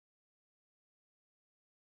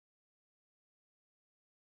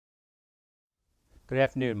Good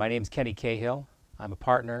afternoon. My name is Kenny Cahill. I'm a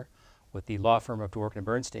partner with the law firm of Dworken and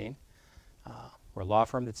Bernstein. We're a law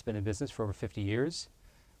firm that's been in business for over 50 years.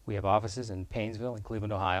 We have offices in Painesville and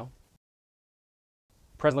Cleveland, Ohio.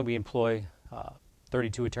 Presently, we employ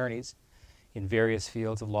 32 attorneys in various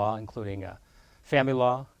fields of law, including family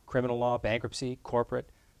law, criminal law, bankruptcy, corporate,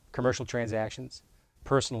 commercial transactions,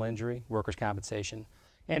 personal injury, workers' compensation,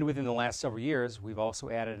 and within the last several years, we've also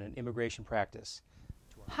added an immigration practice.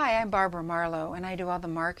 Hi, I'm Barbara Marlowe, and I do all the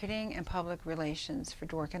marketing and public relations for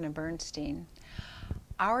Dworken and Bernstein.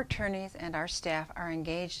 Our attorneys and our staff are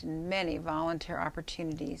engaged in many volunteer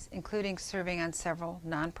opportunities, including serving on several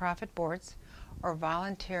nonprofit boards or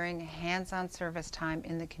volunteering hands-on service time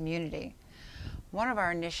in the community. One of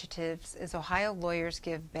our initiatives is Ohio Lawyers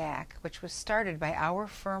Give Back, which was started by our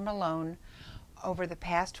firm alone. Over the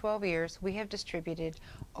past 12 years, we have distributed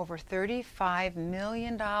over $35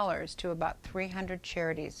 million to about 300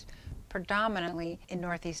 charities, predominantly in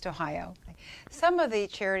Northeast Ohio. Some of the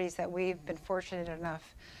charities that we've been fortunate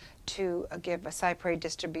enough to give a cypre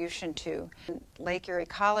distribution to: Lake Erie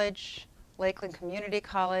College, Lakeland Community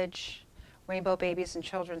College, Rainbow Babies and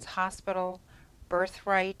Children's Hospital,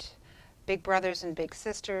 Birthright, Big Brothers and Big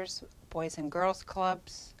Sisters, Boys and Girls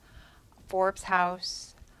Clubs, Forbes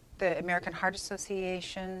House, the American Heart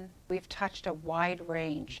Association. We've touched a wide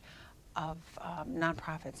range of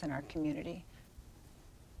nonprofits in our community.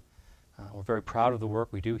 We're very proud of the work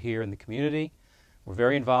we do here in the community. We're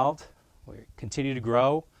very involved. We continue to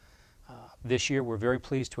grow. This year, we're very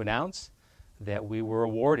pleased to announce that we were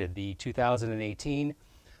awarded the 2018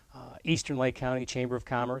 Eastern Lake County Chamber of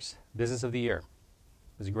Commerce Business of the Year.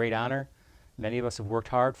 It was a great honor. Many of us have worked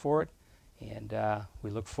hard for it, and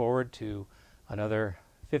we look forward to another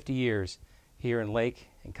 50 years here in Lake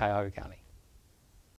and Cuyahoga County.